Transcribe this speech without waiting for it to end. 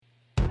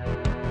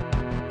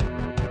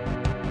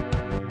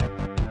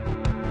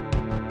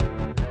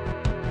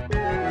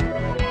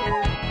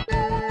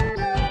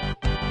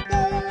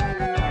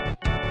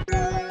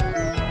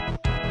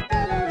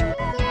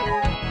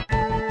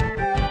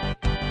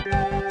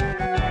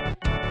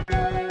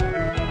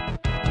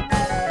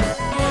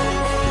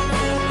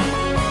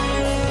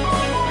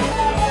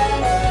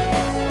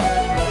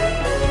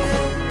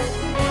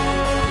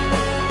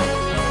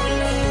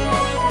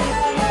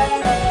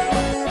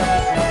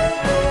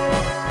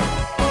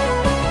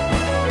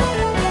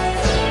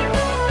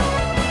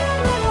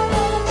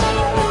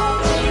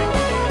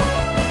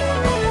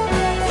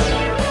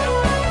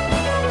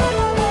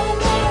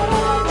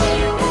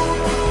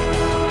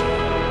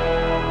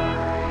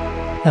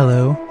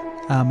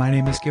My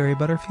name is Gary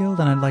Butterfield,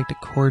 and I'd like to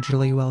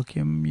cordially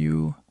welcome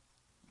you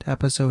to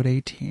episode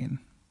 18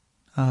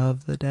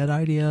 of the Dead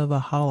Idea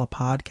Valhalla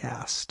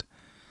podcast.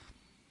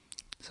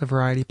 It's a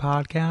variety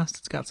podcast.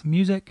 It's got some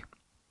music.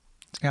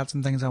 It's got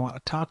some things I want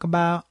to talk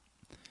about.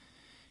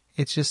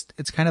 It's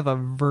kind of a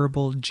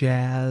verbal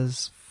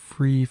jazz,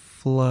 free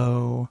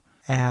flow,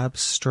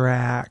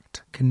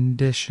 abstract,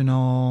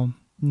 conditional,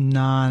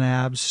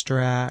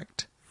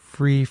 non-abstract,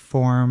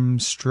 free-form,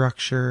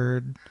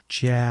 structured,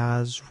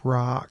 jazz,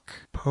 rock,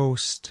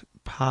 post-podcast,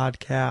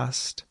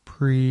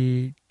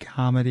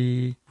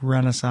 pre-comedy,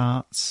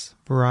 renaissance,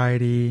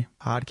 variety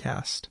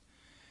podcast.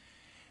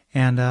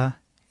 And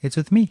it's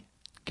with me,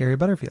 Gary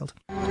Butterfield.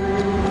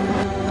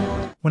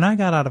 When I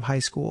got out of high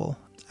school,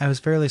 I was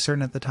fairly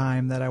certain at the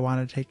time that I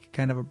wanted to take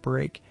kind of a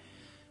break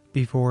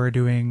before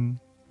going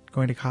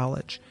to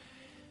college.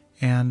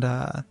 And,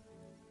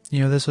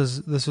 this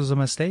was a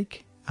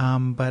mistake.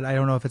 But I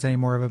don't know if it's any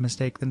more of a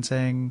mistake than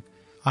saying,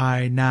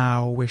 I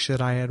now wish that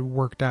I had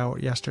worked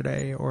out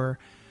yesterday, or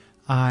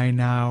I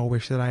now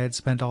wish that I had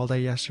spent all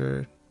day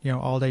yesterday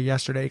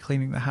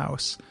cleaning the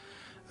house.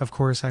 Of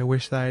course, I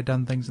wish that I had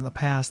done things in the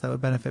past that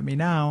would benefit me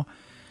now,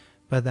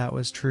 but that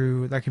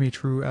can be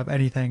true of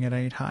anything at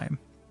any time.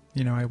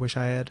 I wish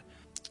I had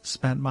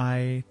spent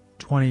my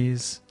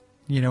 20s,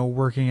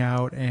 working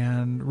out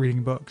and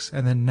reading books,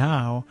 and then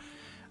now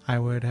I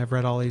would have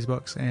read all these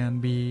books and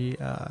be,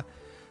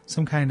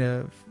 some kind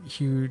of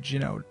huge,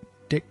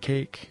 dick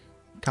cake,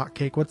 cock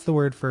cake. What's the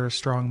word for a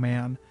strong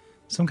man?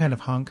 Some kind of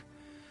hunk.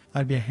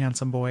 I'd be a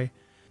handsome boy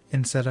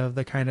instead of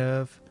the kind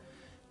of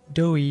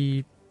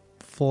doughy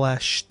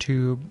flesh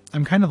tube.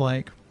 I'm kind of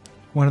like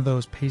one of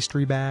those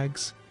pastry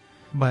bags,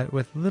 but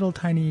with little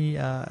tiny,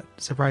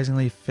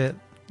 surprisingly fit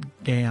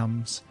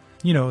gams.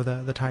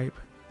 The type,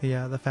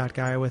 the fat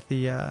guy with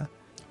the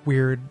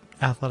weird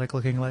athletic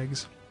looking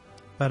legs.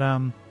 But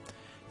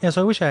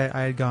so I wish I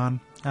had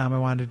gone. I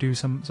wanted to do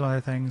some other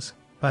things.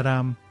 But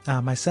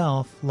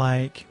myself,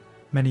 like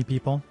many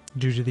people,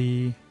 due to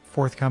the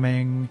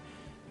forthcoming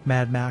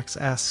Mad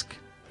Max-esque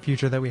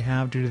future that we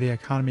have due to the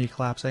economy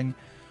collapsing,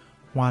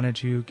 wanted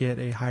to get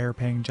a higher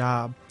paying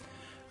job.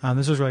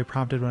 This was really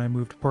prompted when I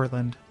moved to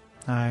Portland.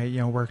 I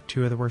worked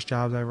two of the worst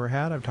jobs I ever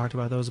had. I've talked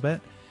about those a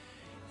bit.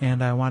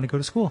 And I wanted to go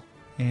to school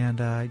and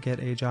get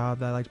a job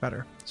that I liked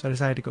better. So I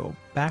decided to go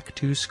back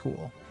to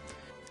school.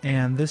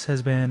 And this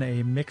has been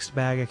a mixed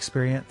bag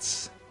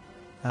experience,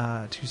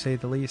 to say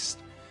the least.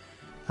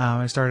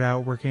 I started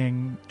out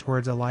working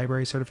towards a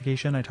library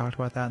certification. I talked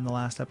about that in the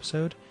last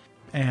episode.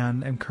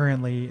 And I'm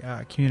currently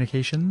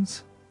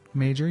communications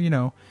major.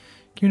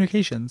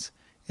 Communications.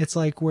 It's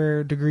like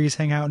where degrees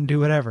hang out and do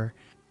whatever.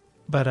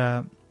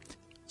 But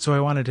so I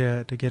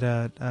wanted to get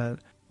a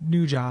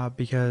new job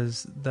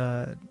because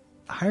the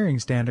hiring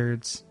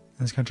standards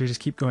in this country just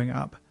keep going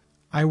up.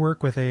 I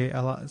work with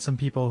some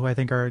people who I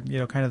think are,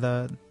 kind of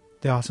the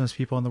awesomest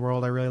people in the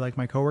world. I really like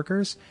my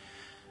coworkers.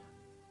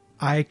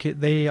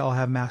 They all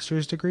have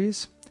master's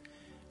degrees.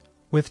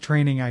 With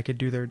training, I could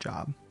do their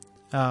job.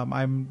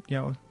 I'm,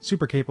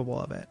 super capable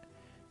of it.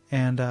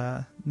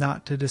 And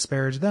not to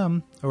disparage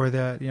them or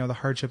the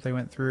hardship they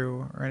went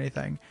through or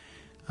anything.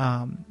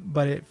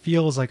 But it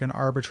feels like an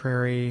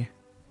arbitrary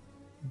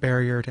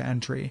barrier to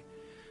entry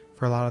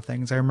for a lot of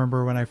things. I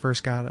remember when I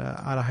first got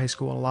out of high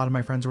school, a lot of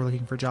my friends were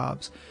looking for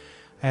jobs.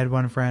 I had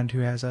one friend who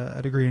has a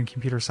degree in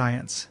computer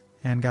science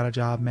and got a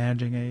job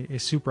managing a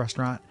soup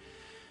restaurant.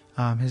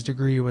 His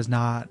degree was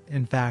not,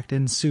 in fact,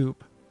 in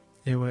soup.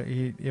 It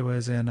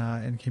was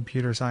in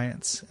computer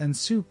science. And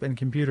soup and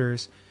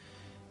computers,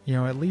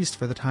 at least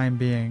for the time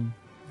being,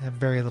 have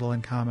very little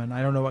in common.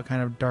 I don't know what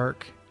kind of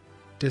dark,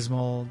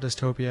 dismal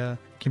dystopia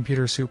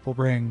computer soup will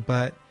bring,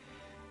 but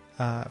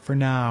for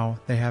now,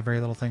 they have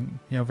very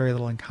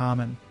little in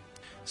common.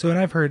 So, and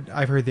I've heard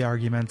the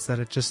arguments that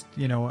it's just,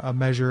 a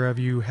measure of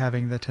you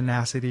having the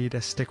tenacity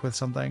to stick with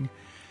something.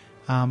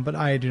 But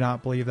I do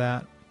not believe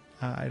that.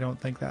 I don't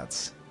think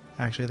that's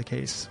actually the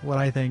case. What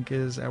I think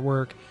is at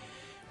work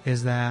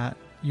is that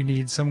you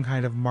need some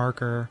kind of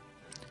marker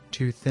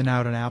to thin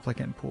out an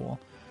applicant pool.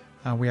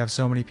 We have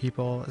so many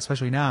people,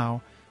 especially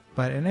now,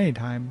 but at any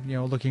time,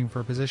 looking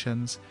for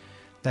positions,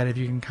 that if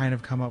you can kind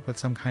of come up with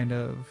some kind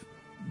of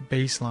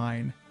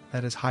baseline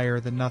that is higher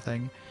than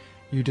nothing,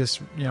 you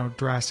just,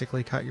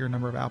 drastically cut your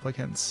number of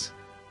applicants.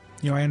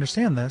 I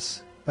understand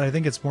this, but I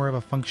think it's more of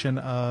a function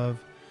of,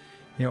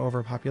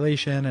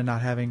 overpopulation and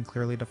not having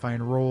clearly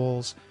defined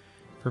roles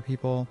for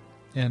people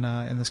in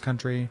this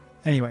country.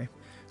 Anyway,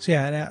 so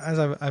yeah, as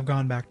I've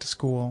gone back to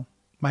school,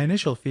 my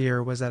initial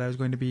fear was that I was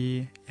going to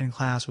be in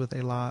class with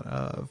a lot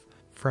of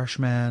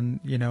freshmen,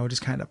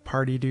 just kind of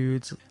party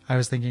dudes. I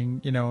was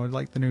thinking,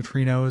 like the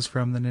neutrinos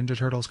from the Ninja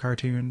Turtles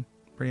cartoon,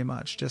 pretty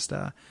much, just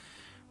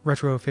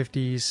retro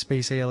 50s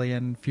space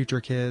alien future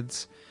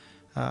kids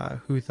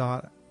who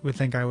would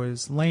think I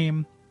was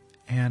lame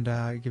and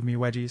give me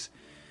wedgies.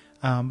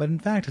 But in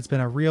fact, it's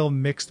been a real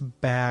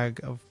mixed bag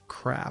of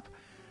crap.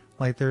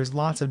 Like, there's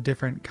lots of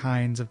different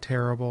kinds of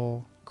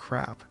terrible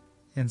crap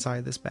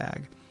inside this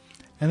bag.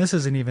 And this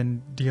isn't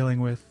even dealing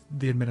with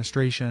the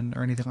administration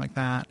or anything like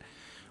that,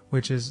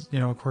 which is,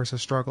 of course, a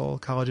struggle.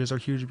 Colleges are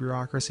huge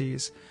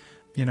bureaucracies,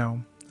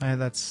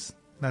 that's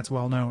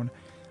well known.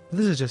 But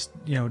this is just,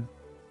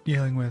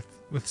 dealing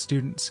with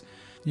students.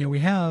 We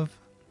have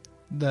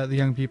the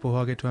young people who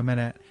I'll get to in a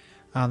minute.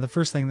 The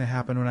first thing that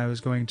happened when I was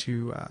going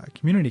to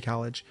community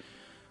college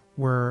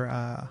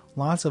were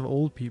lots of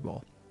old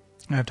people.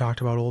 I've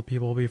talked about old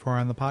people before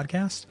on the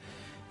podcast.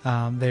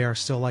 They are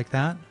still like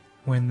that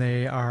when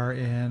they are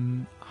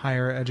in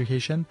higher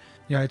education.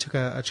 I took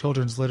a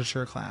children's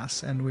literature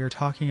class, and we were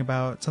talking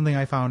about something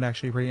I found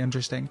actually pretty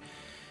interesting.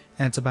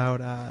 And it's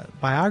about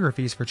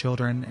biographies for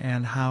children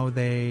and how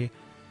they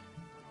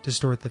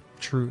distort the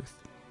truth.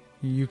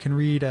 You can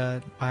read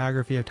a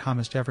biography of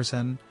Thomas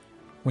Jefferson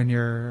when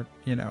you're,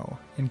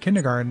 in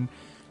kindergarten,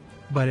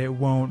 but it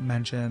won't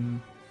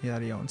mention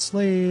that he owned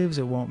slaves.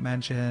 It won't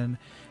mention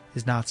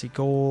his Nazi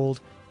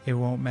gold. It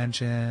won't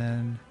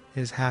mention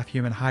his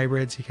half-human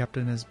hybrids he kept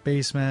in his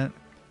basement.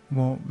 It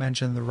won't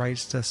mention the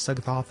rites to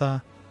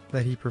Sugthotha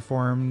that he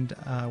performed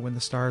when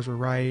the stars were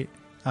right.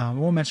 It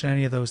won't mention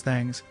any of those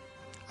things.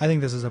 I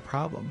think this is a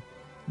problem.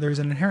 There's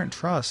an inherent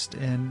trust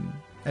in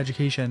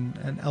education,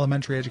 and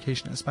elementary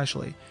education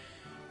especially,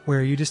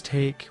 where you just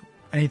take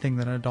anything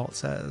that an adult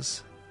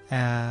says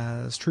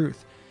as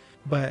truth.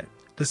 But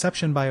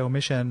deception by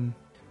omission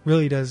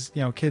really does,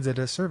 kids a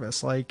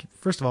disservice. Like,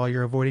 first of all,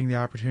 you're avoiding the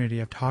opportunity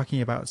of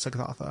talking about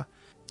Sugthotha,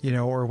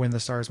 or when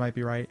the stars might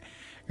be right.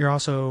 You're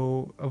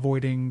also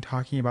avoiding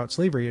talking about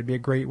slavery. It'd be a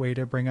great way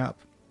to bring up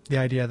the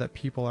idea that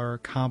people are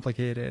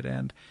complicated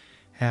and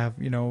have,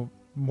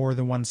 more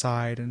than one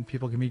side, and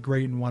people can be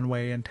great in one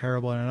way and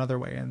terrible in another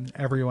way, and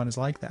everyone is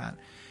like that.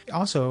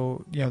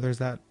 Also, there's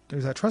that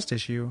trust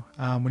issue.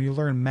 When you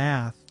learn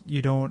math,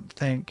 you don't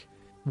think,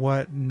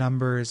 what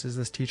numbers is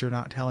this teacher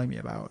not telling me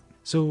about?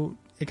 So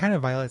it kind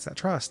of violates that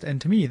trust. And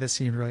to me, this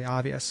seemed really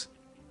obvious.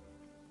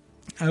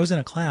 I was in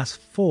a class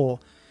full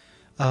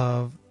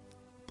of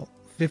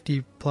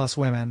 50 plus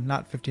women,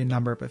 not 50 in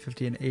number, but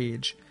 50 in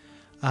age,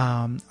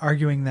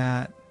 arguing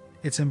that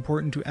it's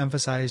important to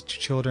emphasize to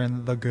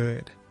children the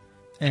good.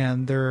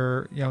 And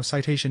their,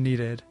 citation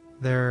needed,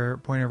 their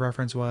point of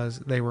reference was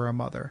they were a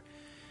mother.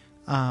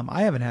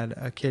 I haven't had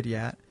a kid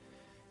yet.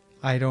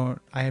 I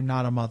am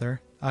not a mother.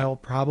 I'll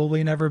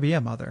probably never be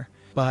a mother,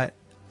 but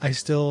I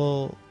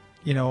still,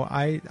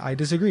 I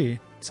disagree.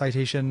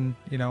 Citation,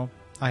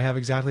 I have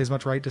exactly as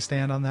much right to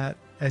stand on that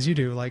as you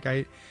do. Like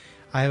I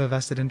have a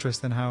vested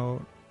interest in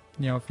how,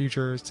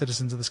 future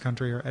citizens of this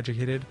country are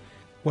educated.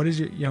 What is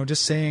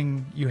just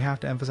saying you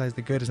have to emphasize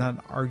the good is not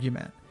an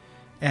argument.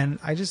 And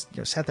I just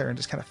sat there and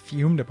just kind of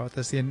fumed about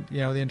this the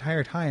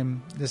entire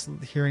time,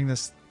 hearing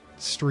this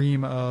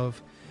stream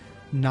of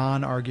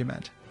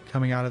non-argument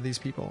coming out of these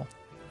people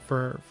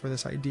for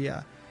this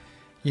idea.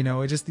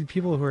 It's just the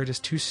people who are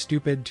just too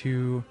stupid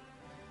to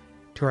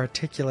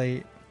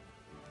articulate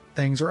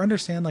things or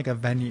understand like a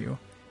venue.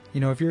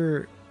 If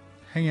you're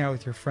hanging out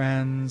with your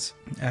friends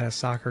at a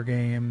soccer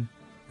game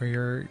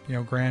where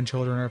your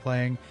grandchildren are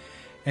playing,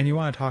 and you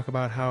want to talk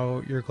about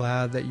how you're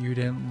glad that you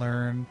didn't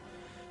learn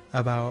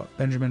about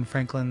Benjamin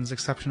Franklin's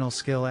exceptional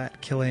skill at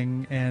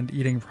killing and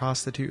eating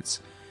prostitutes,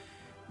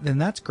 then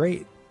that's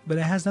great. But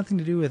it has nothing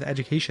to do with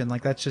education.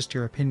 Like, that's just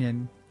your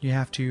opinion. You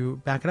have to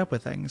back it up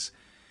with things.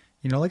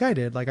 Like I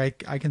did. Like,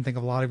 I can think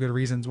of a lot of good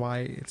reasons why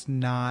it's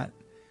not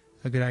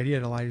a good idea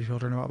to lie to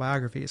children about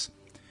biographies.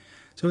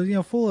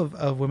 So, full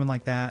of women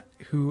like that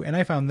who, and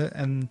I found that,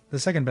 and the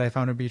second bit I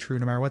found would be true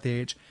no matter what the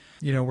age,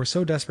 we're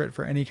so desperate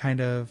for any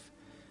kind of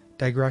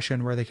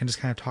digression where they can just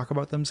kind of talk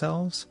about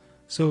themselves.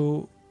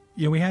 So,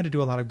 we had to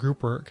do a lot of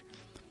group work,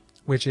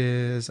 which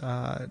is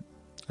a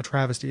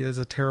travesty. It's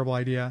a terrible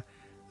idea,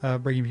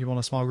 bringing people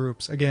into small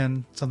groups.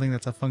 Again, something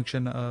that's a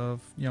function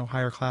of,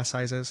 higher class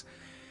sizes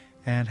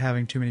and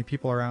having too many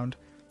people around.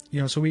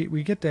 So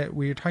we get that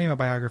we're talking about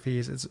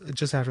biographies. It's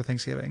just after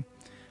Thanksgiving.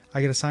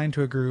 I get assigned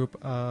to a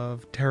group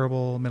of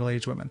terrible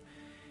middle-aged women.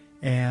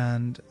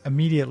 And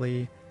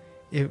immediately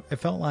it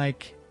felt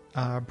like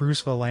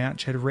Bruce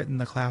Valanche had written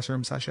the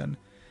classroom session.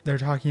 They're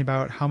talking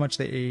about how much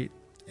they ate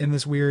in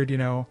this weird,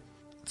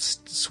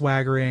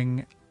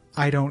 swaggering,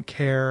 I don't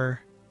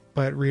care,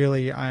 but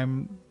really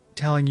I'm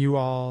telling you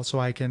all so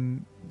I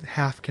can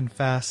half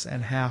confess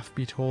and half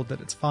be told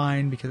that it's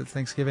fine because it's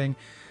Thanksgiving.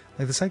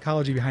 Like, the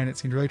psychology behind it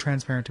seemed really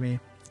transparent to me.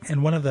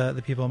 And one of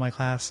the people in my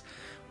class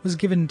was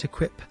given to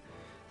quip,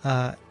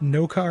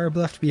 no carb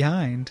left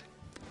behind,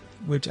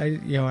 which I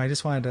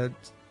just wanted to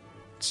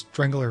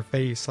strangle her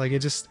face. Like, it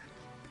just,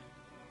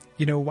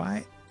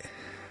 why?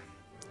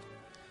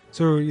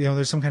 So,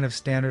 there's some kind of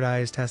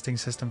standardized testing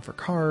system for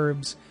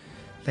carbs.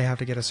 They have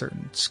to get a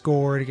certain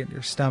score to get in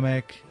your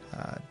stomach.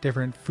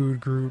 Different food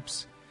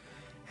groups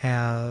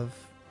have,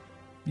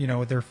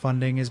 their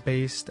funding is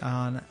based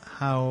on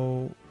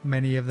how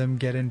many of them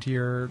get into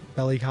your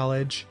belly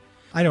college.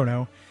 I don't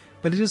know.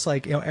 But it's just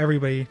like,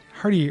 everybody,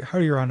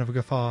 hearty round of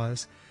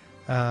guffaws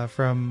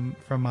from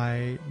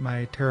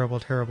my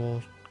terrible,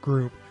 terrible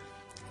group.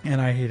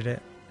 And I hated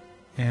it.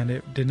 And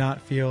it did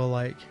not feel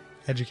like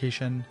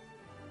education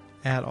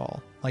at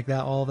all. Like,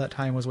 that all that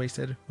time was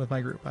wasted with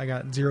my group. I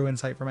got zero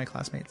insight from my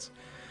classmates.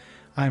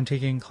 I'm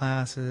taking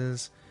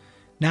classes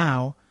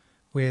now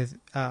with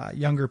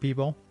younger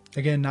people.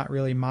 Again, not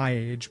really my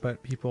age,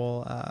 but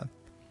people,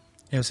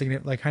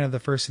 like kind of the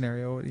first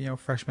scenario,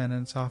 freshmen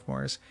and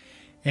sophomores.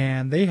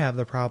 And they have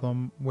the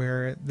problem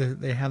where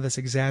they have this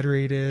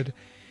exaggerated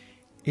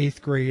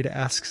 8th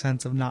grade-esque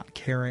sense of not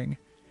caring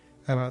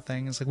about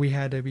things. Like, we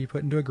had to be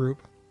put into a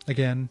group.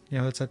 Again,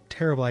 it's a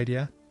terrible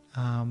idea.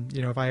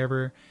 If I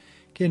ever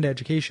get into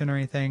education or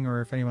anything,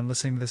 or if anyone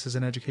listening to this is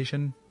in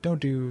education,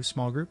 don't do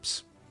small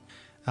groups.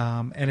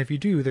 And if you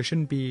do, there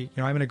shouldn't be,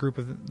 I'm in a group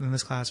in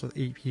this class with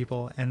 8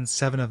 people, and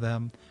 7 of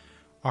them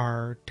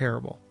are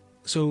terrible.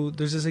 So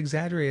there's this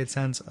exaggerated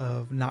sense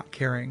of not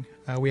caring.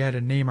 We had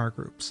to name our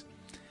groups,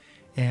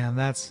 and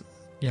that's,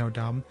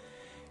 dumb.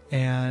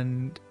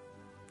 And,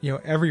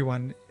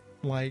 everyone,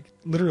 like,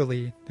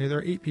 literally, there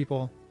are 8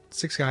 people,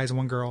 6 guys and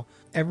 1 girl.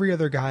 Every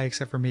other guy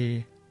except for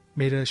me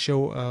made a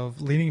show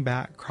of leaning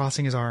back,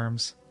 crossing his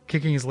arms,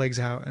 kicking his legs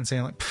out, and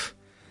saying, like, pfft,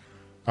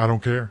 I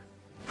don't care.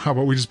 How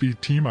about we just be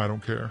team I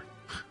don't care?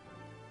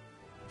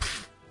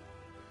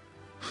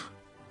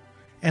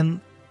 And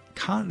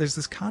there's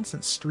this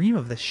constant stream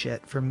of this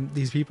shit from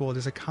these people.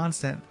 There's a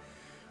constant...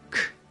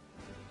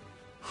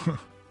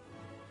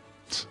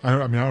 I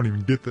don't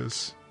even get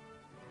this.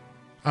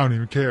 I don't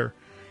even care.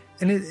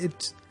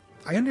 And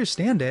I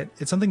understand it.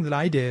 It's something that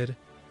I did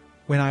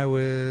when I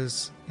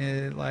was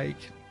like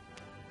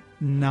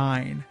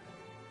 9.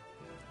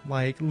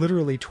 Like,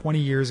 literally 20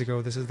 years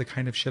ago, this is the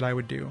kind of shit I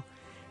would do.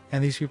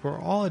 And these people are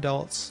all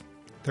adults.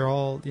 They're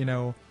all,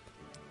 the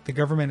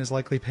government is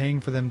likely paying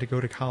for them to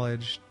go to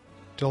college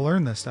to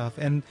learn this stuff.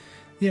 And,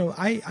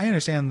 I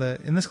understand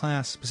that in this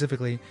class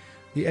specifically,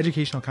 the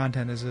educational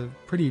content is a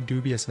pretty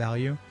dubious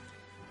value.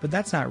 But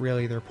that's not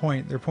really their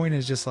point. Their point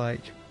is just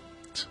like...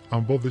 I'm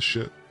above this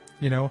shit.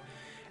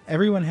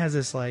 Everyone has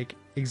this, like,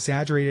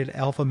 exaggerated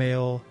alpha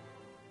male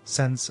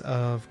sense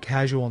of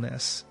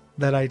casualness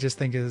that I just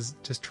think is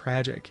just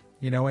tragic,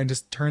 and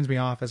just turns me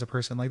off as a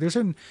person. Like, there's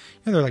certain,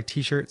 they're like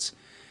t-shirts.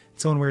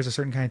 Someone wears a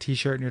certain kind of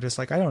t-shirt and you're just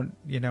like, I don't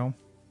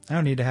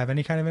need to have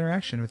any kind of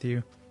interaction with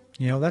you.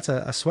 That's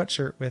a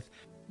sweatshirt with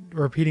a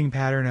repeating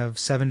pattern of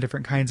 7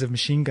 different kinds of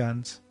machine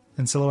guns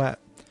in silhouette,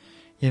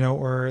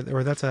 or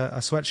that's a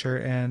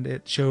sweatshirt and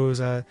it shows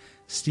a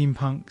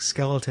steampunk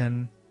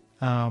skeleton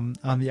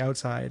on the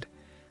outside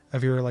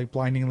of your, like,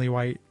 blindingly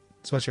white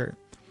sweatshirt.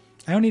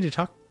 I don't need to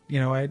talk,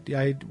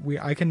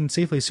 I can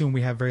safely assume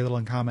we have very little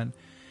in common.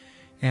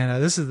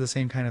 And this is the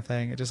same kind of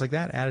thing. It's just like,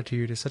 that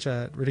attitude is such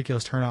a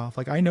ridiculous turnoff.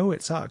 Like, I know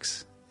it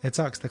sucks. It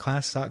sucks. The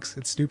class sucks.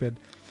 It's stupid.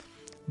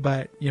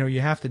 But,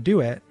 you have to do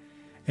it.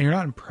 And you're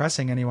not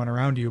impressing anyone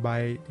around you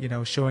by,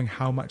 showing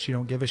how much you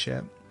don't give a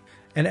shit.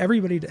 And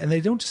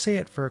they don't just say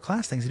it for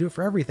class things. They do it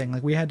for everything.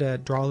 Like, we had to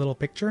draw a little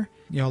picture,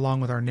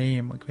 along with our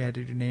name. Like, we had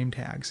to do name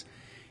tags.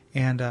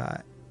 And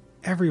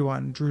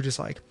everyone drew just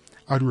like...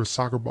 I drew a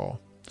soccer ball.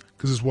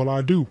 Because it's what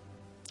I do.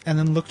 And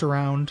then looked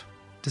around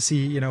to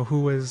see,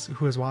 who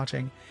was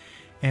watching.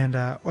 And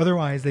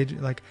otherwise, they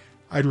like...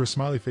 I drew a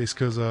smiley face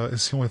because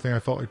it's the only thing I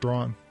felt like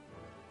drawing.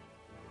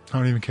 I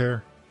don't even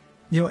care.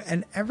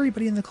 And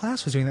everybody in the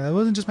class was doing that. It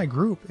wasn't just my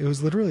group. It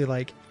was literally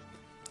like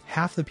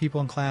half the people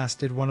in class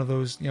did one of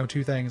those,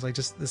 2 things. Like,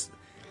 just this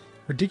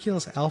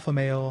ridiculous alpha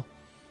male,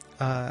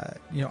 I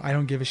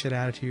don't give a shit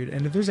attitude.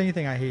 And if there's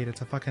anything I hate,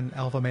 it's a fucking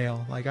alpha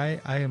male. Like, I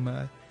am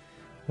a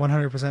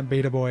 100%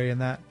 beta boy in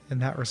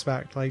that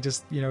respect. Like,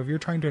 just, if you're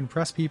trying to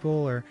impress people,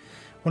 or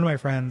one of my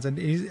friends,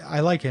 and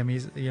I like him,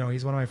 he's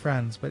one of my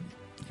friends, but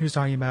he was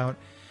talking about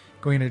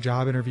going to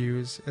job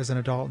interviews as an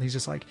adult, and he's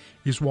just like,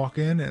 you just walk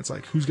in and it's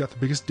like, who's got the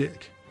biggest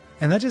dick?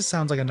 And that just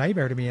sounds like a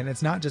nightmare to me. And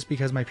it's not just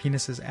because my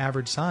penis is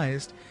average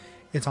sized.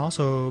 It's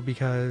also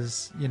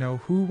because,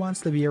 who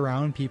wants to be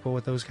around people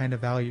with those kind of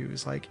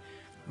values, like,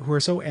 who are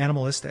so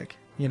animalistic,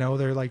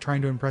 they're like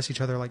trying to impress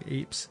each other like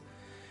apes.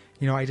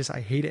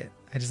 I hate it.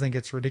 I just think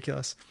it's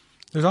ridiculous.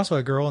 There's also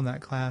a girl in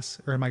that class,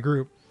 or in my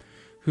group,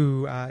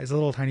 who is a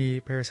little tiny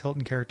Paris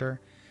Hilton character,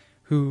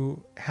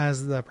 who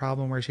has the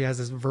problem where she has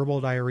this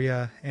verbal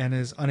diarrhea and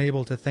is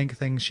unable to think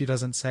things she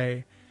doesn't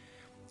say.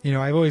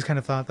 I've always kind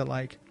of thought that,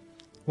 like,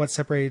 what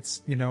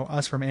separates,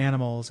 us from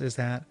animals is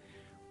that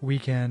we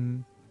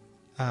can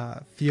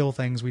feel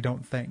things we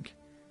don't think.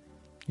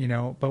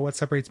 But what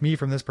separates me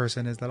from this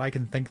person is that I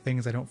can think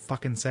things I don't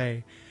fucking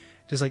say.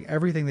 Just like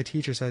everything the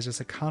teacher says, just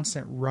a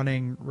constant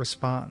running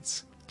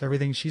response to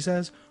everything she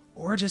says,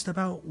 or just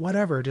about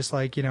whatever. Just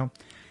like,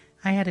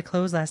 I had to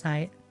close last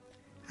night.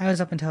 I was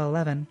up until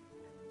 11.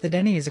 The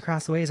Denny's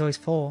across the way is always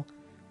full.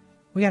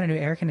 We got a new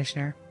air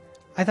conditioner.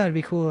 I thought it'd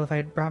be cool if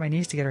I brought my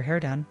niece to get her hair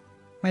done.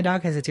 My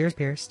dog has its ears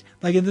pierced.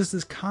 Like, and there's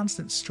this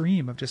constant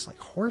stream of just like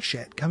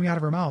horseshit coming out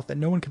of her mouth that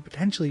no one could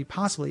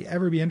possibly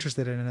ever be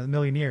interested in a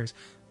million years.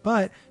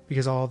 But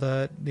because all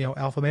the,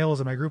 alpha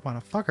males in my group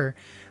want to fuck her,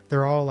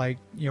 they're all like,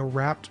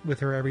 wrapped with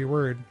her every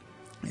word.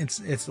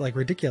 It's like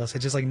ridiculous.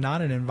 It's just like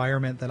not an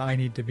environment that I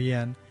need to be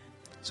in.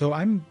 So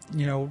I'm,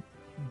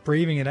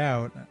 braving it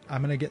out.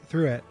 I'm going to get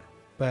through it,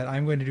 but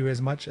I'm going to do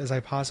as much as I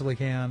possibly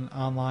can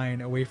online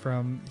away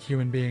from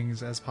human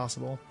beings as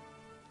possible.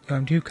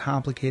 I'm too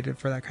complicated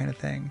for that kind of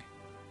thing.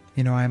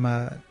 You know, I'm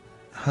a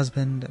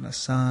husband and a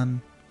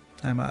son.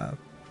 I'm a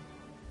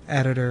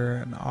editor,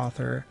 an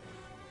author,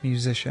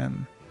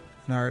 musician,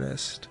 an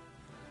artist,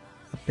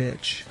 a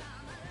bitch,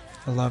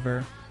 a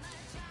lover,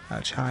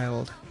 a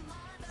child,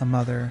 a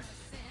mother,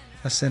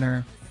 a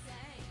sinner,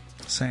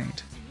 a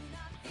saint.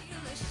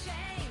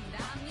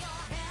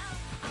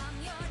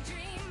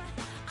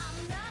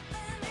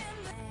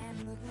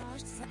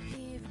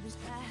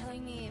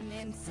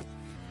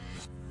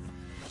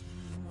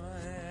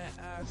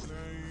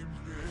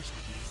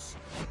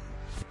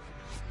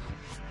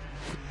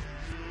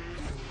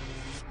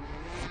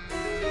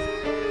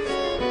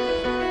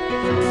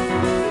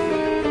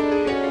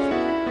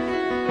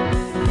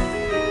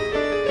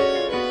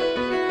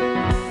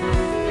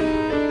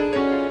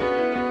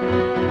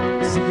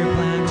 Secret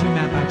plan to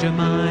map out your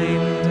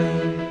mind,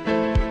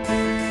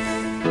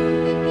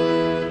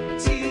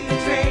 to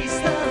trace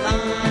the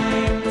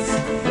lines.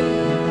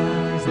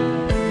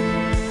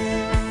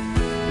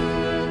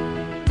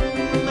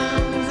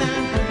 Mountains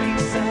and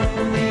creeks of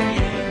the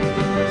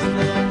angles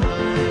behind.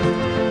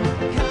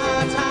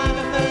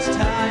 Cartographer's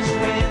touch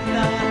with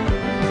the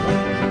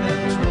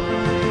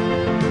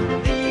twine.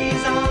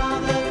 These are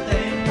the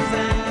things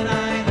that I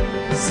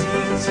seek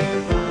to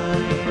find.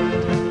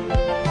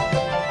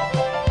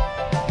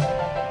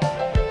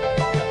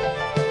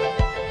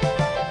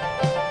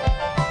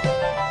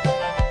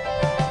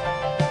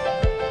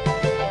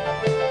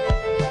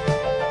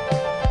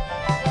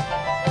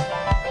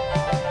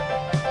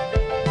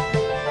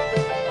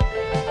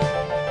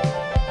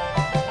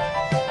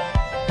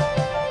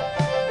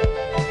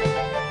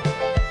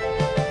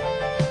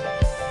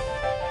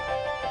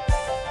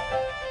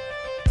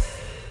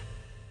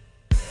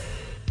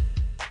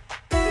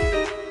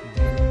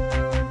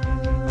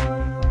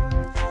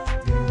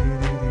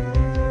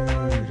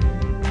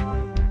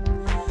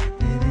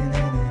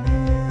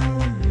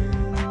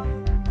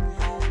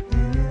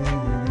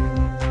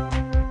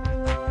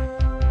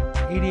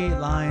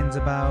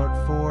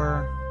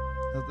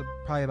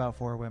 Probably about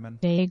 4 women.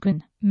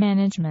 Dagon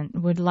management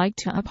would like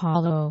to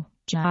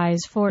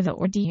apologize for the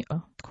audio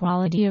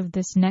quality of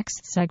this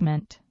next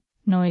segment.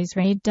 Noise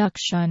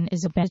reduction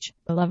is a bitch,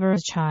 a lover, a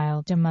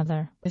child, a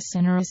mother, a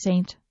sinner, a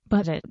saint,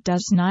 but it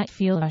does not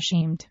feel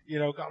ashamed. You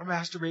know, gotta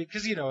masturbate,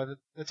 because, you know,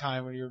 the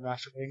time when you're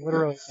masturbating,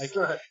 literally, like,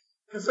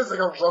 it's just like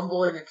a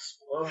rumbling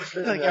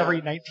explosion. like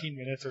every 19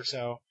 minutes or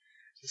so.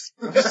 Just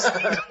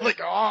like,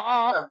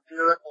 A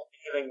miracle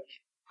beginning.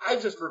 I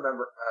just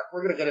remember,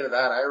 we're going to get into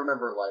that. I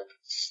remember, like,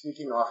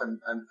 sneaking off, and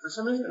for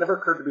some reason it never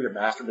occurred to me to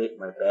masturbate in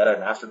my bed. I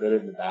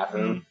masturbated in the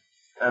bathroom.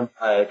 And,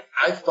 like,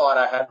 I thought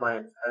I had my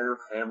entire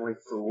family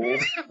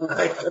fooled.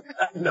 Like, I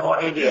had no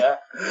idea.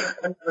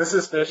 And no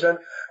suspicion. And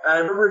I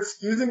remember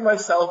excusing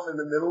myself in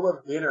the middle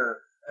of dinner,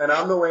 and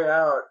on the way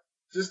out,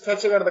 just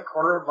catching out of the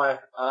corner of my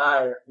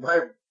eye, my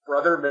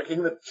brother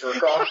making the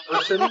jerk-off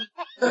motion,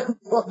 and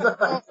both of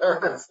my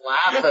parents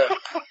laughing.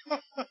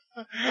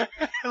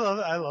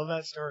 I love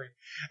that story.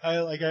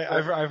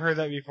 I've heard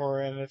that before,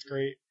 and it's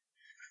great.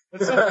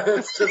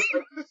 It's just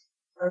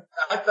like,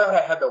 I thought I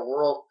had the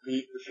world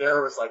beat. The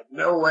sheriff was like,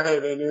 no way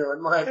they knew.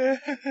 And like,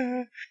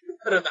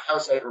 but in the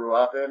house I grew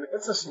up in,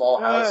 it's a small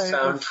house.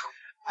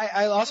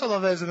 I also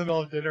love that it's in the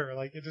middle of dinner.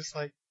 Like, it just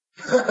like,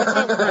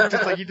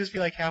 just like, you'd just be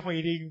like halfway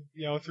eating,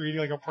 you know, through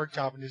eating like a pork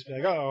chop and just be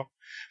like, uh-oh.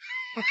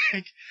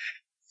 Like,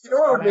 you know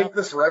what would make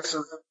this Rex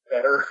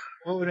better?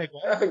 What would make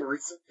what? Having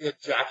recently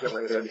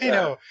ejaculated. You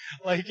know,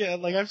 like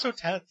I'm so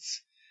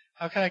tense.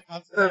 How can I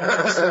concentrate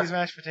on these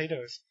mashed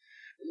potatoes?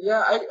 Yeah,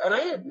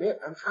 I admit,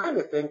 I'm trying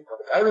to think.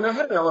 I mean, I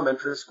had an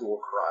elementary school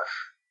crush,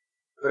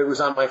 but it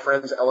was on my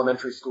friend's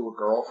elementary school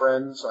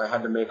girlfriend, so I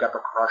had to make up a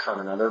crush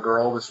on another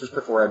girl. This was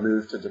before I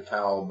moved to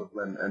DeKalb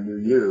and knew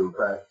you,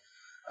 but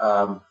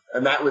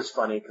and that was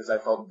funny because I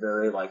felt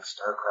very like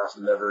star-crossed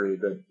livery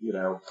that, you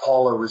know,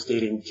 Paula was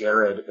dating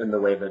Jared in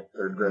the way that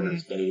third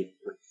graders date.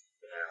 With,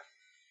 you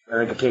know,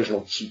 I think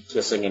occasional cheek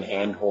kissing and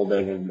hand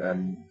holding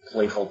and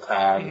playful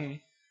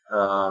tag.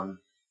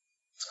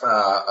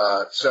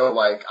 So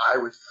like I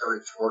was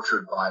very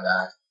tortured by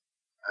that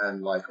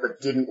and like,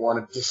 but didn't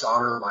want to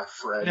dishonor my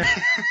friend.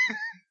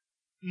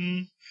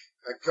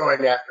 Like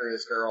going after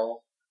his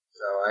girl.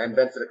 So I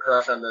invented a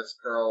crush on this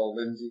girl,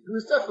 Lindsay, who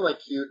was definitely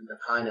cute and I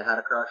kind of had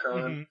a crush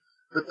on.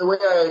 But the way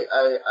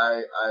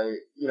I,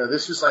 you know,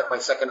 this was like my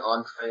second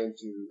entree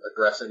into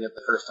addressing it.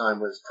 The first time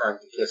was trying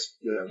to kiss,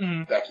 you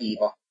know, Becky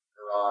off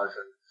the garage.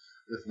 And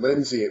with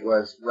Lindsay, it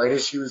was right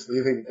as she was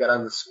leaving to get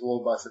on the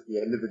school bus at the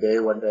end of the day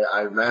one day,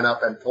 I ran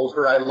up and told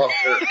her I loved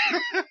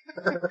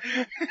her.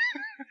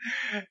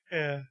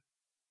 Yeah.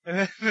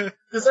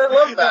 Because I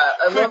love that.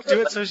 I love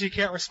do it so she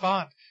can't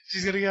respond.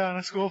 She's gonna get on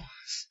a school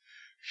bus.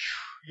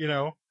 You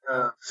know?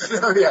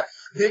 So yeah,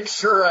 make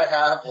sure I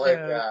have like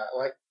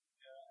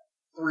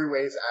 3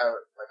 ways out,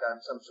 like I'm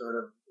some sort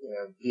of, you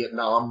know,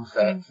 Vietnam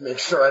vet. Make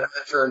sure I don't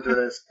enter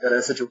into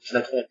a situation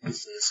I can't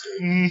easily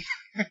escape.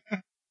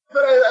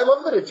 But I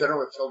love that in general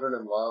with children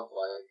in love,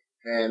 like,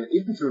 and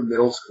even through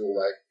middle school,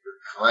 like, you're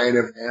kind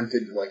of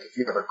tempted, like, if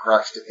you have a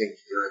crush to think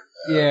you're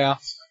in Yeah.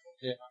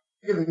 Yeah.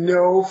 You have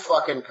no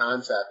fucking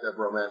concept of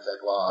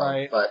romantic love,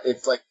 Right. but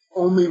it's like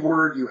only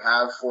word you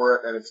have for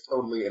it, and it's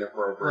totally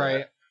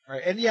inappropriate.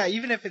 Right. And yeah,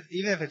 even if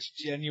it's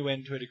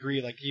genuine to a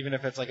degree, like even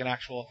if it's like an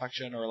actual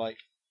affection or like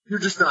You're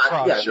just not,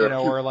 crush, yeah,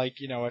 or like,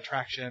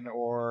 attraction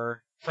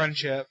or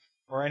friendship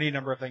or any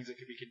number of things that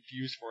could be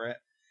confused for it.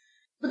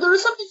 But there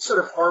is something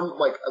sort of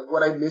like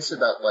what I miss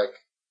about like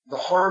the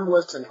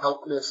harmless and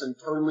helpless and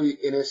totally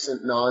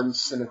innocent,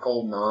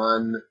 non-cynical,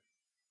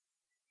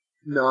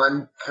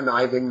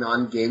 non-conniving,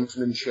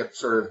 non-gamesmanship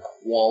sort of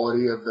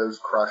quality of those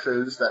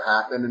crushes that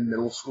happen in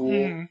middle school.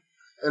 Mm.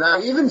 And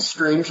I even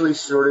strangely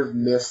sort of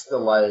miss the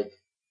like,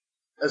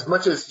 as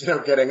much as,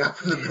 getting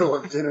up in the middle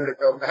of dinner to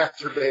go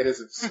masturbate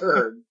is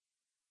absurd.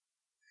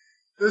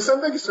 There's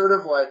something sort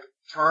of like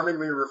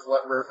charmingly,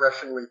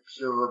 refreshingly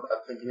pure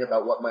about thinking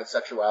about what my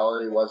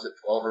sexuality was at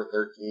 12 or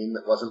 13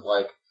 that wasn't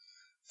like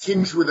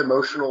tinged with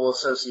emotional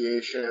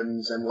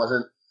associations and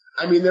wasn't,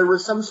 there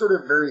was some sort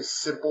of very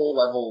simple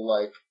level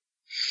like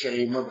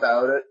shame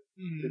about it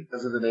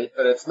because of the nature,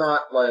 but it's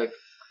not like,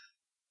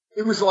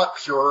 it was a lot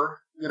purer,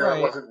 Right.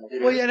 It wasn't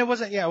weird. Well, yeah, and it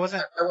wasn't I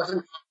wasn't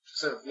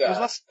conscious of, it was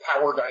less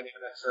power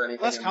dynamics or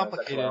anything. less in my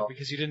complicated sexuality.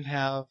 because you didn't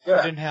have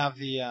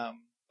the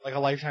like a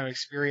lifetime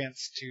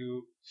experience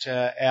to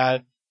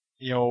add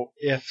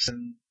ifs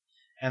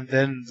and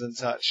thens and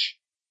such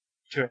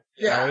to it.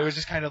 Yeah. It was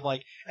just kind of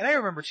like, and I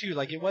remember too,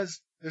 like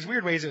there's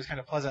weird ways it was kind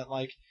of pleasant.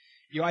 Like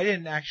I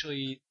didn't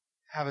actually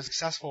have a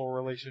successful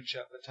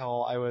relationship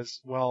until I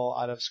was well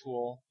out of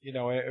school.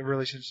 A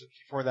relationship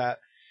before that,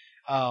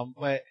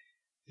 but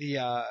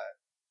the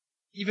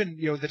even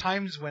the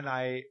times when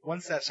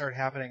once that started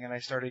happening and I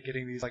started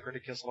getting these like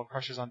ridiculous little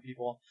crushes on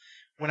people,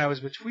 when I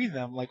was between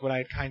them, like when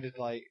I kind of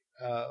like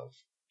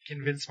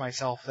convinced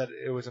myself that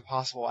it was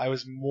impossible, I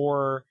was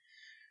more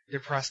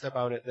depressed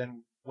about it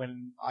than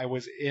when I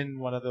was in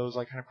one of those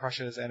like kind of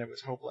crushes and it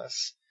was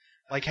hopeless.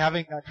 Like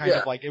having that kind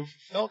of like, it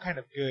felt kind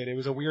of good. It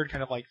was a weird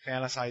kind of like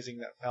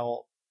fantasizing that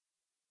felt,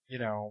 it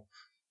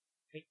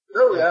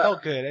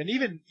felt good. And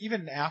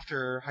even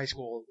after high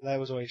school, that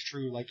was always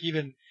true. Like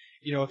even,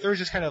 if there was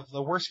just kind of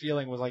the worst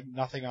feeling was like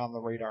nothing on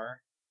the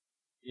radar,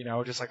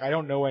 just like I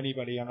don't know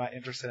anybody, I'm not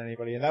interested in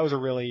anybody. And that was a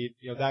really,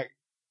 that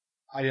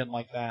I didn't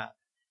like that,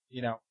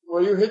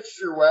 Well, you hitched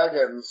your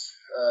wagons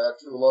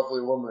to a lovely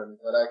woman,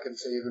 but I can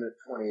say even at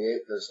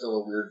 28, there's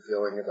still a weird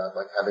feeling about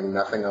like having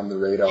nothing on the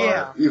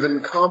radar,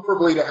 even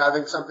comparably to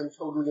having something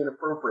totally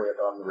inappropriate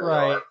on the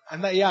radar, right?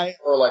 And that,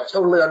 or like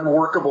totally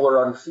unworkable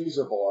or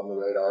unfeasible on the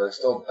radar is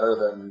still better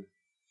than,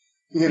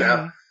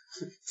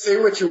 say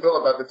what you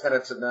will about the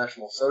tenets of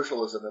National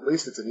Socialism. At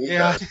least it's an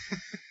ethos.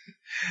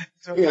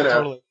 Yeah.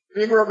 Totally.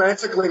 Being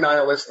romantically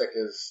nihilistic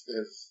is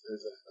a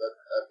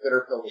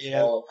bitter pill to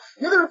swallow.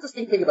 The other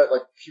interesting thing about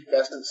like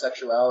pubescent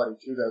sexuality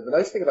too, though, the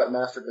nice thing about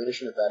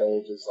masturbation at that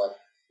age is like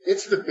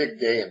it's the big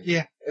game.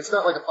 Yeah. It's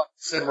not like a fucking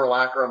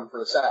simulacrum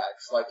for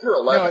sex. Like you're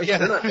 11,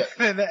 you're not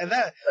getting.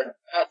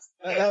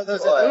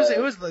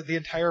 It was the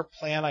entire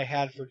plan I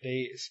had for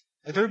days.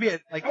 Like there would be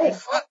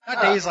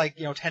not days like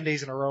 10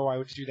 days in a row I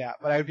would do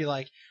that, but I would be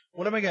like,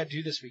 what am I gonna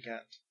do this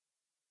weekend?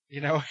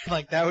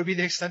 Like that would be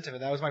the extent of it.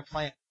 That was my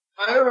plan.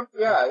 I remember,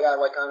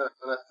 like on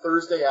a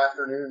Thursday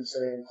afternoon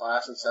sitting in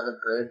class in 7th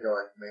grade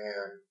going,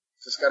 man,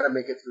 just gotta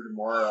make it through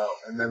tomorrow.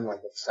 And then like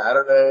it's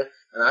Saturday,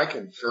 and I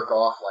can jerk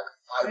off like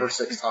 5 or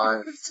 6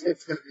 times.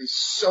 It's gonna be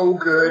so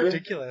good.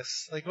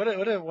 Ridiculous. Like what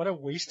a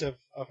waste of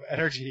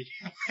energy.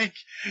 Like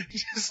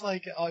just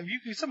like you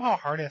can somehow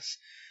harness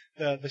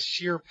the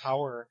sheer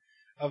power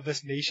of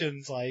this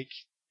nation's like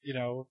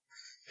 5th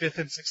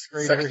and 6th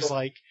graders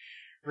like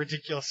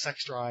ridiculous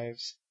sex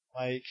drives.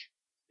 Like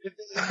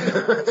I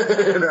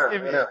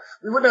know.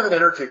 We wouldn't have an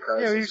energy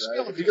crisis,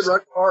 right? If you could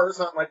run cars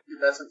on like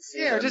pubescent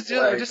scene. Yeah,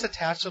 just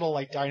attach little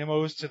like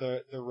dynamos to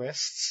the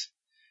wrists.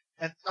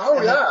 And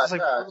just,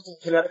 like,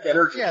 kinetic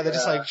energy. Yeah, they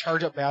just like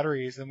charge up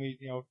batteries, and we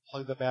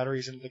plug the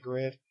batteries into the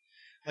grid.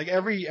 Like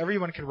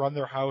everyone can run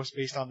their house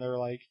based on their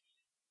like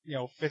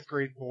 5th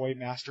grade boy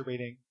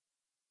masturbating.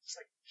 It's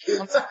like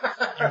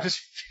just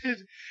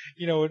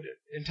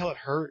until it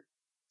hurt.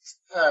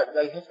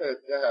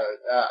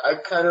 I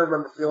kind of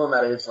remember feeling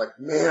that age, like,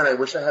 man, I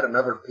wish I had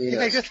another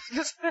penis.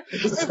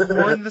 I've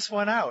worn this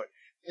one out.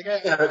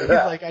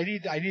 Like I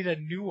need a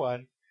new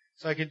one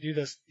so I can do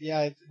this.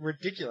 Yeah, it's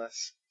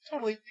ridiculous.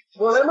 Totally ridiculous.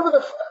 Well, I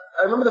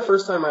remember the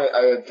first time I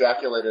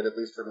ejaculated, at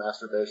least for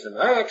masturbation.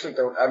 I actually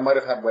don't. I might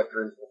have had wet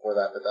dreams before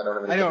that, but I don't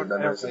have any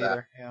memories of that.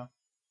 Either. Yeah.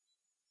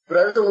 But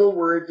I was a little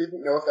worried,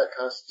 didn't know if that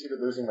constituted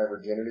losing my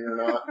virginity or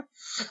not.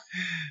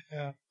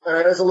 Yeah. And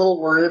I was a little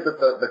worried that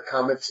the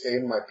cum had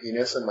stained my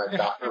penis and my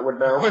doctor would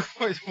know.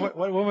 What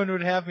woman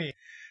would have me?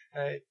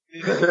 Now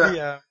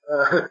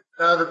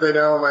that they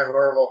know my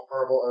horrible,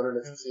 horrible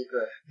ownerless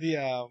secret.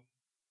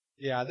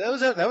 That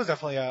was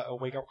definitely a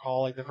wake up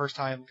call, like the first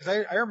time,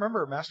 because I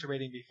remember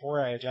masturbating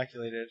before I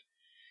ejaculated,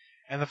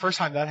 and the first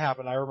time that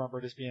happened, I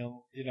remember just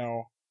being,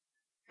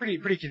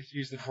 pretty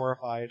confused and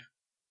horrified.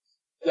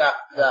 Yeah,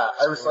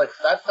 I was like,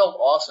 that felt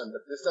awesome,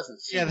 but this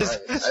doesn't seem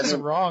right. This is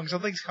wrong.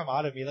 Something's come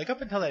out of me. Like, up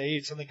until that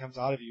age, something comes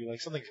out of you.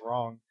 Like, something's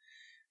wrong.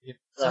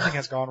 something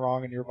has gone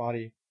wrong in your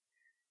body.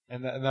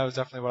 And that was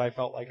definitely what I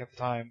felt like at the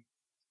time.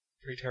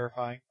 Pretty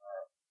terrifying.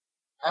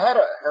 I had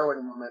a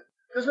harrowing moment.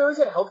 Because we always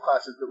had health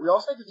classes, but we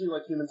also had to do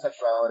like human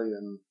sexuality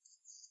in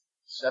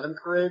 7th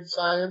grade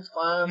science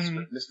class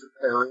with Mr.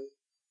 Perry,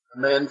 a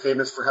man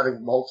famous for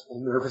having multiple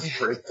nervous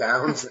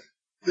breakdowns,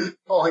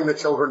 calling the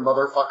children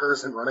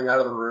motherfuckers and running out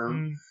of the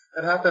room.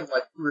 It happened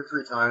like 2 or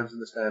 3 times in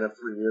the span of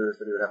 3 years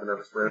that he would have a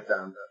nervous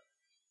breakdown. But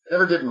it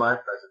never did in my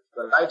presence,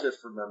 but I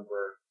just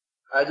remember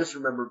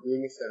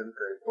being a 7th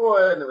grade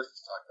boy, and there was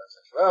this talk about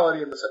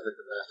sexuality, and the subject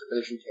of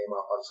masturbation came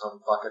up on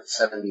some fucking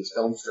 70s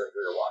film strip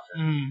we were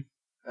watching.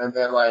 And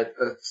then, like,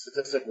 the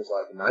statistic was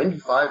like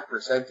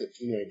 95% of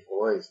teenage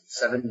boys and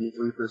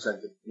 73%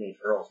 of teenage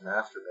girls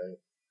masturbate.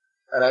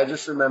 And I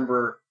just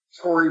remember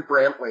Tori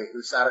Brantley,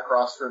 who sat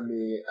across from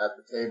me at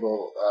the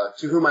table,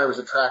 to whom I was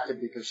attracted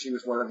because she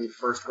was one of the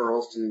first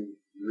girls to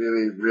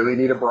really, really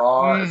need a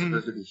bra, as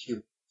opposed to be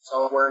cute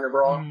wearing a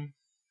bra.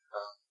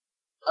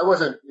 I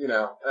wasn't,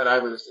 and I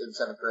was in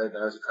 7th grade,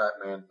 and I was a track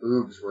man.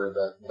 Boobs were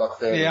the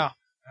thing. Yeah.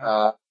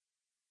 The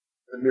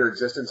mere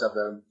existence of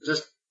them.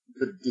 Just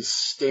the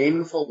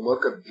disdainful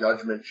look of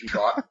judgment she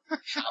shot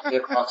me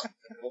across the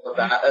table with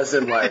that, as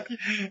in, like,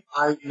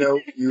 I know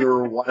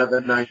you're one of the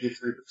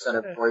 93%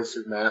 of boys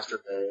who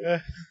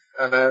masturbate.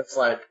 And then it's,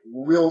 like,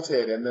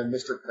 wilted, and then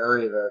Mr.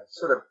 Perry, the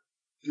sort of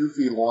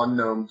goofy lawn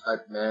gnome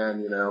type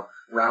man,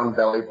 round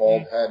belly,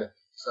 bald head,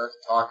 starts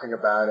talking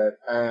about it,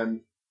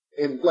 and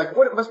in, like,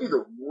 what it must be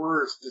the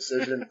worst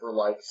decision for,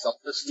 like,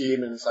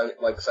 self-esteem and,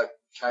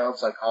 child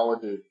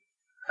psychology.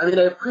 I mean,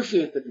 I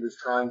appreciate that he was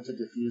trying to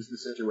diffuse the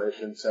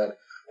situation, said,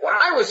 when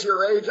I was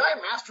your age, I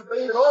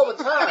masturbated all the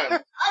time.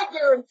 I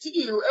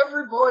guarantee you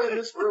every boy in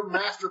this room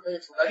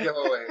masturbates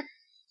regularly.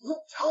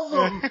 Don't tell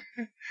them.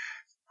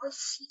 My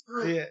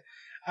secret.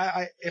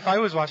 Yeah. If I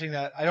was watching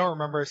that, I don't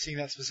remember seeing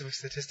that specific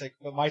statistic,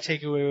 but my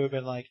takeaway would have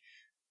been like,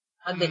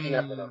 I'm making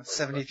up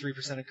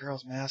 73% of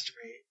girls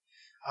masturbate.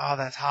 Oh,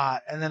 that's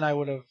hot. And then I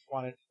would have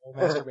wanted to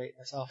masturbate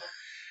myself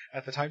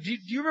at the time. Do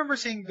you remember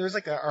seeing, there's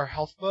like our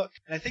health book,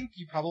 and I think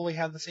you probably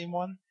have the same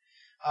one,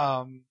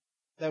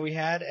 that we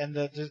had, and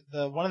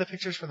the one of the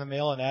pictures from the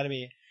male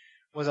anatomy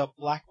was a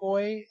black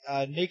boy,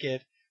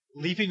 naked,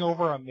 leaping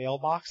over a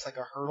mailbox like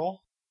a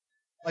hurdle.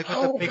 Like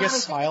with the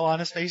biggest smile on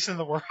his face in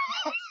the world.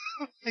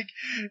 Is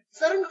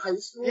that in high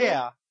school?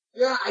 Yeah.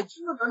 Yeah, I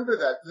do remember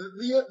that.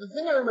 The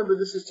thing I remember,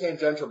 this is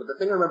tangential, but the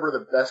thing I remember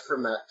the best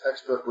from that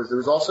textbook was there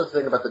was also a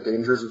thing about the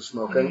dangers of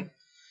smoking.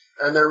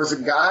 And there was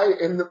a guy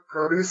in the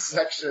produce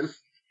section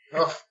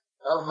of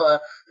the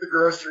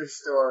grocery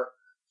store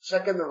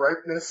checking the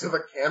ripeness of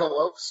a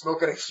cantaloupe,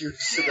 smoking a huge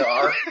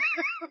cigar.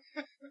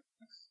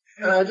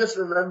 And I just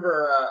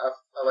remember, a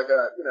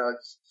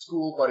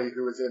school buddy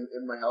who was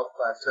in my health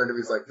class turned to me,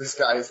 he's like, this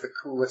guy is the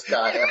coolest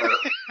guy ever.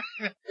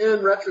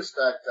 In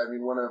retrospect, I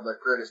mean, one of the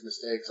greatest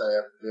mistakes I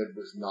ever did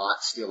was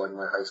not stealing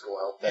my high school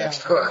health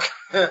textbook.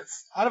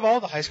 Out of all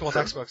the high school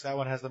textbooks, that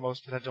one has the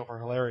most potential for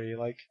hilarity.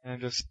 Like,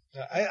 and just,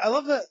 I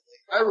love that.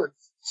 I was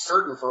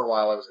certain for a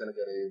while I was going to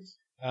get AIDS.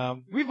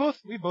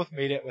 We both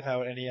made it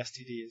without any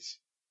STDs.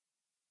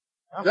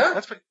 Oh, yeah,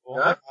 that's pretty cool.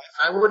 Yeah.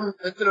 I wouldn't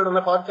mention it on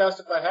the podcast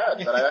if I had,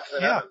 but I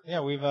actually haven't.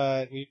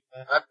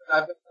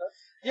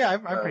 Yeah,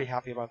 I'm pretty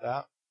happy about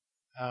that.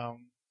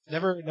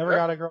 Never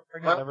got a girl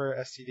pregnant, never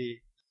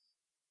STD.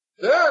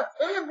 Yeah,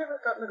 I've never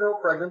gotten a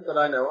girl pregnant that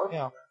I know of.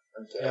 Yeah.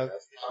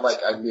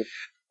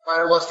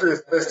 My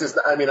illustrious list is,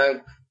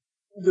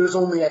 there's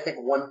only, I think,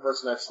 one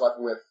person I've slept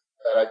with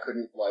that I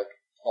couldn't,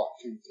 talk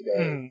to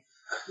today.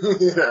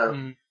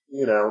 Either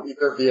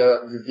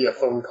via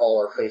phone call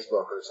or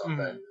Facebook or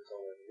something.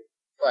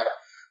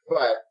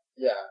 But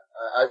yeah,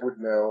 I would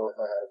know if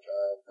I had a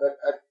child. But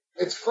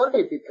it's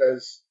funny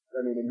because,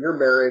 and you're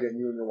married and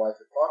you and your wife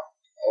have talked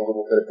a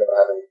little bit about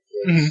having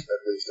kids,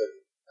 at least in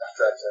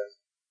abstract sense.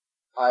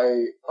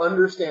 I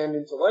understand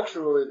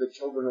intellectually that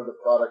children are the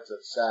products of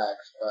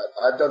sex, but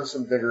I've done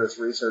some vigorous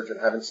research and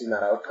haven't seen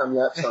that outcome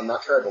yet, so I'm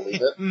not sure I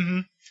believe it.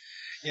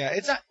 Yeah,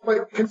 it's not.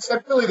 But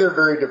conceptually, they're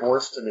very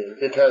divorced to me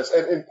because,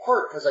 and in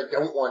part because I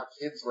don't want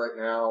kids right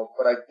now,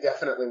 but I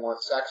definitely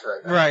want sex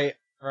right now. Right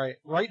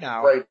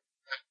now. Right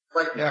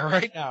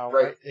now.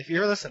 Right. If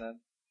you're listening,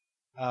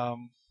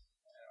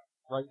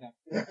 right now.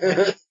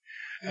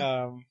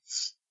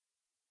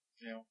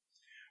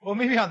 Well,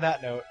 maybe on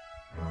that note.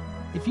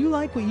 If you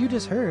like what you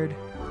just heard,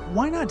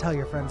 why not tell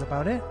your friends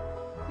about it?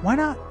 Why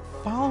not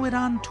follow it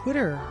on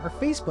Twitter or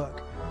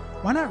Facebook?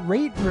 Why not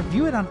rate and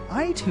review it on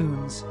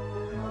iTunes?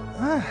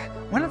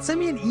 Why not send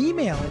me an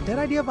email at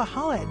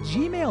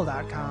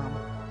deadideavahala@gmail.com?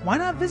 Why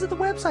not visit the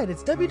website?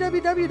 It's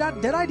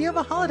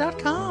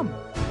www.deadideavahala.com.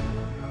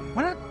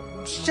 Why not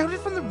shout it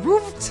from the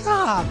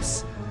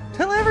rooftops?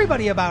 Tell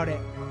everybody about it.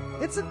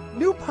 It's a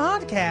new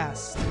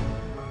podcast.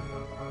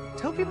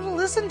 Tell people to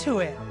listen to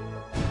it.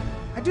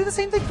 I do the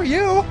same thing for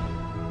you.